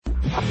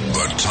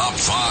The Top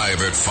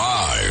 5 at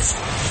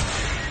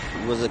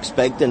 5. Was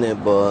expecting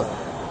it, but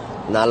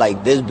not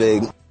like this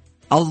big.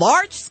 A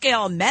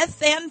large-scale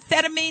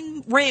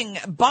methamphetamine ring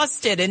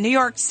busted in New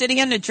York City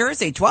and New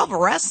Jersey. 12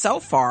 arrests so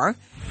far.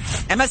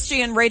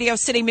 MSG and Radio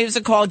City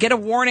Music Hall get a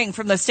warning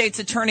from the state's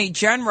attorney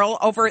general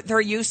over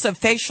their use of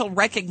facial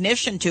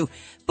recognition to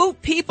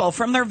boot people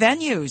from their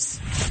venues.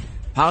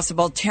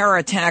 Possible terror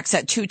attacks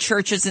at 2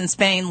 churches in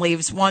Spain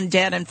leaves 1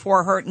 dead and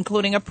 4 hurt,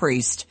 including a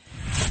priest.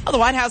 Well, the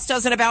White House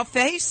does an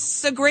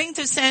about-face, agreeing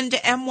to send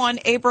M1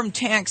 Abrams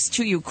tanks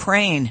to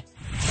Ukraine.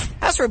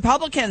 House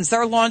Republicans,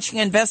 they're launching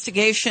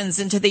investigations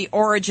into the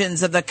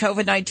origins of the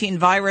COVID-19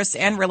 virus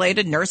and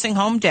related nursing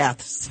home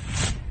deaths.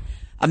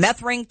 A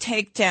meth ring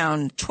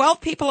takedown. 12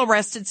 people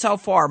arrested so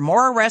far.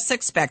 More arrests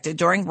expected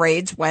during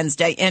raids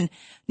Wednesday in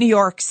New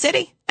York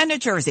City and New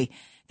Jersey.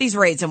 These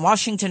raids in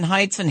Washington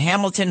Heights and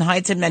Hamilton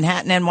Heights in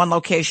Manhattan and 1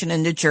 location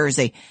in New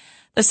Jersey.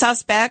 The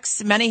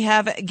suspects, many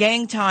have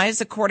gang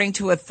ties, according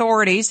to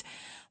authorities.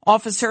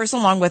 Officers,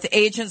 along with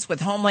agents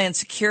with Homeland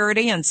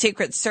Security and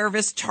Secret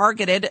Service,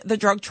 targeted the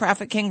drug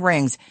trafficking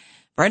rings.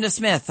 Brenda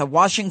Smith, a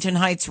Washington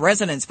Heights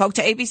resident, spoke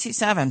to ABC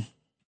 7.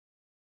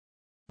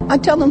 I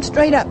tell them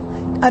straight up,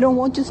 I don't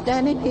want you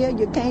standing here.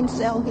 You can't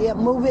sell here.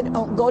 Move it.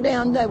 Go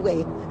down that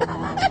way.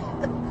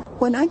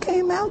 When I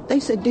came out, they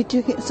said, did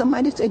you hear?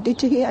 Somebody said,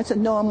 did you hear? I said,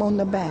 no, I'm on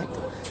the back.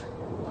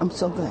 I'm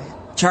so glad.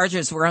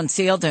 Charges were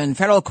unsealed in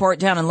federal court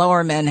down in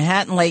Lower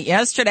Manhattan late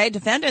yesterday.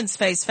 Defendants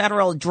face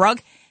federal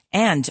drug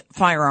and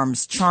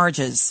firearms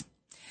charges.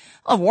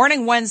 A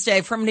warning Wednesday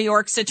from New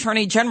York's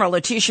Attorney General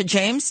Letitia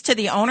James to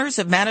the owners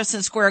of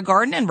Madison Square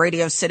Garden and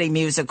Radio City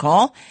Music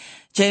Hall.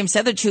 James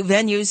said the 2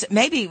 venues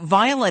may be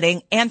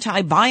violating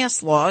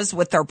anti-bias laws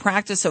with their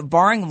practice of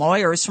barring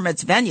lawyers from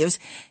its venues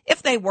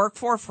if they work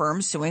for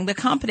firms suing the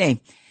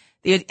company.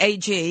 The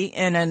AG,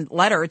 in a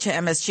letter to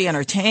MSG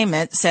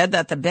Entertainment, said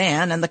that the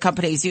ban and the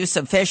company's use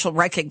of facial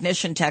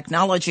recognition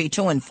technology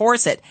to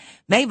enforce it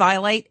may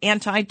violate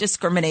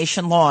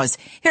anti-discrimination laws.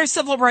 Here's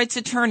civil rights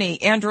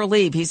attorney Andrew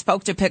Lieb. He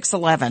spoke to Pix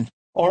 11.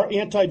 Our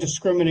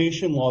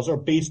anti-discrimination laws are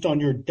based on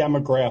your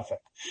demographic.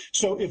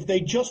 So if they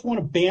just want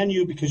to ban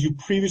you because you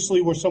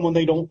previously were someone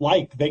they don't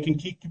like, they can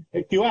kick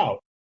you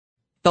out.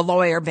 The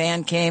lawyer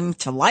ban came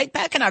to light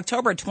back in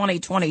October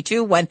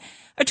 2022 when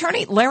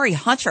attorney Larry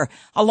Hutcher,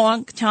 a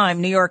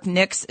longtime New York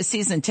Knicks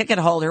season ticket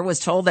holder,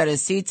 was told that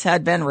his seats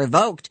had been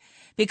revoked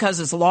because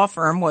his law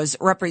firm was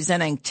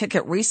representing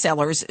ticket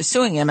resellers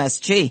suing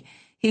MSG.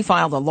 He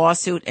filed a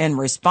lawsuit in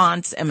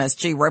response.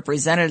 MSG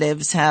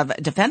representatives have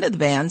defended the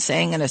ban,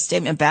 saying in a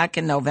statement back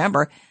in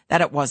November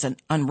that it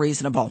wasn't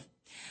unreasonable.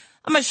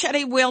 A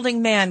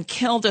machete-wielding man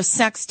killed a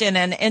sexton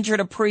and injured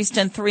a priest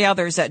and 3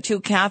 others at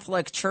 2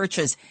 Catholic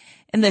churches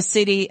in the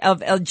city of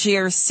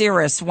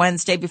Algeciras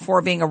Wednesday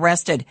before being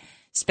arrested.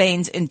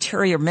 Spain's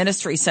Interior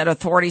Ministry said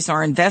authorities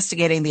are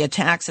investigating the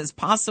attacks as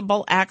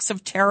possible acts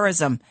of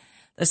terrorism.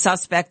 The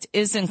suspect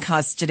is in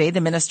custody.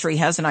 The ministry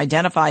hasn't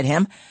identified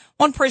him.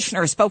 One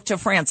parishioner spoke to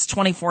France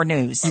 24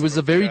 News. He was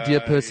a very dear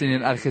person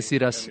in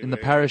Algeciras, in the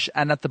parish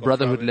and at the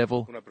brotherhood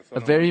level. A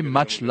very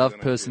much loved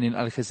person in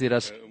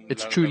Algeciras.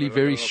 It's truly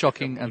very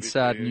shocking and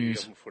sad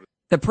news.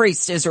 The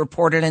priest is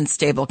reported in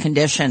stable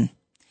condition.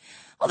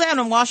 Well, down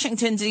in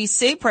Washington,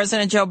 D.C.,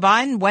 President Joe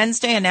Biden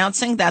Wednesday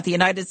announcing that the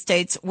United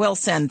States will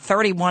send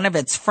 31 of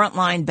its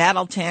frontline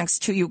battle tanks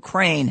to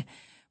Ukraine,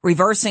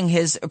 reversing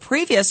his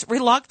previous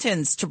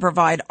reluctance to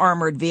provide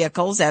armored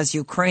vehicles as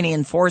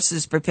Ukrainian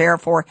forces prepare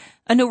for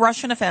a new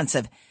Russian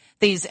offensive.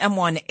 These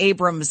M1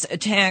 Abrams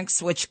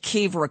tanks, which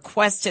Kyiv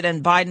requested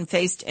and Biden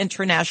faced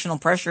international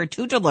pressure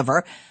to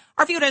deliver,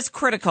 are viewed as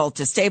critical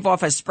to stave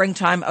off a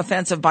springtime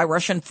offensive by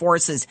Russian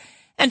forces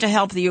and to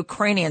help the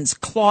Ukrainians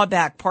claw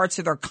back parts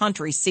of their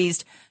country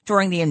seized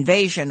during the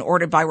invasion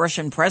ordered by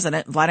Russian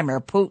President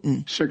Vladimir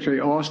Putin. Secretary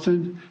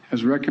Austin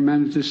has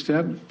recommended this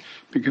step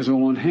because it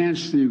will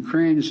enhance the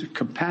Ukraine's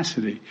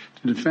capacity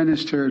to defend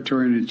its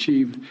territory and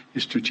achieve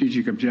its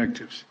strategic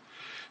objectives.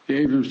 The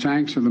Abrams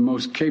tanks are the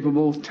most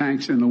capable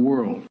tanks in the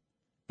world.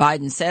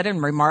 Biden said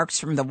in remarks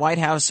from the White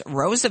House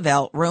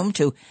Roosevelt Room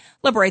to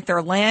liberate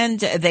their land,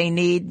 they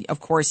need, of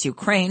course,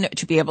 Ukraine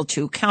to be able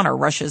to counter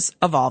Russia's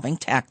evolving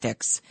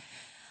tactics.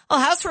 Well,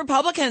 House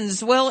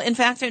Republicans will, in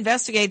fact,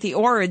 investigate the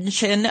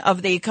origin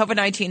of the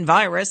COVID-19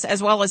 virus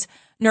as well as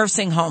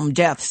nursing home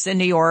deaths in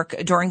New York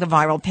during the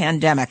viral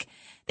pandemic.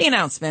 The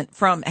announcement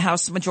from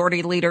House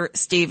Majority Leader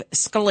Steve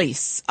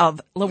Scalise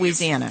of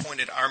Louisiana. We've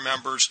appointed our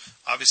members.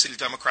 Obviously, the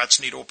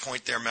Democrats need to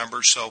appoint their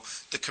members, so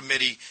the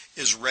committee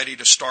is ready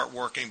to start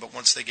working. But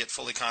once they get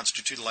fully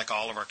constituted, like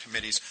all of our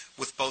committees,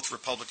 with both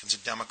Republicans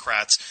and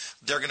Democrats,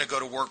 they're going to go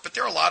to work. But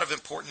there are a lot of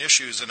important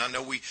issues, and I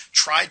know we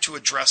tried to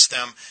address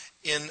them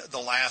in the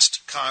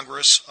last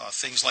Congress,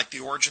 things like the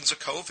origins of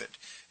COVID.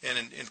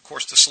 And of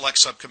course, the Select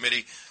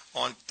Subcommittee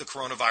on the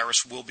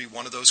coronavirus will be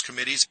one of those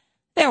committees.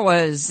 There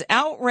was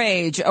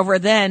outrage over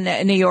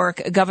then New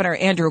York Governor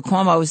Andrew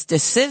Cuomo's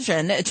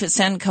decision to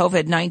send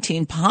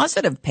COVID-19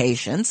 positive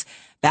patients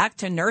back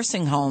to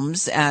nursing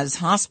homes as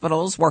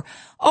hospitals were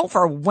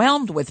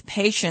overwhelmed with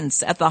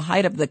patients at the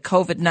height of the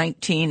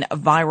COVID-19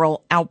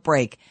 viral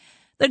outbreak.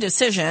 The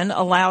decision,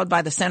 allowed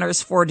by the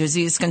Centers for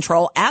Disease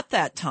Control at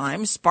that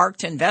time,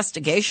 sparked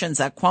investigations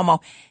that Cuomo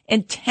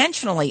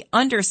intentionally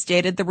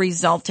understated the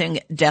resulting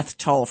death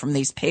toll from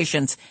these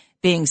patients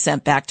being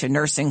sent back to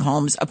nursing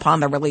homes upon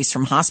their release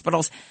from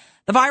hospitals.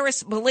 The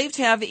virus believed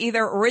to have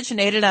either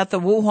originated at the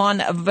Wuhan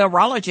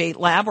Virology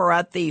Lab or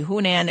at the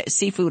Hunan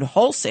Seafood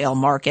Wholesale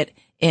Market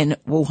in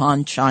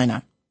Wuhan,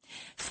 China.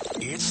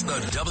 It's the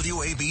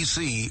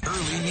WABC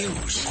Early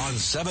News on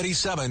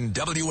 77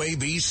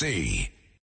 WABC.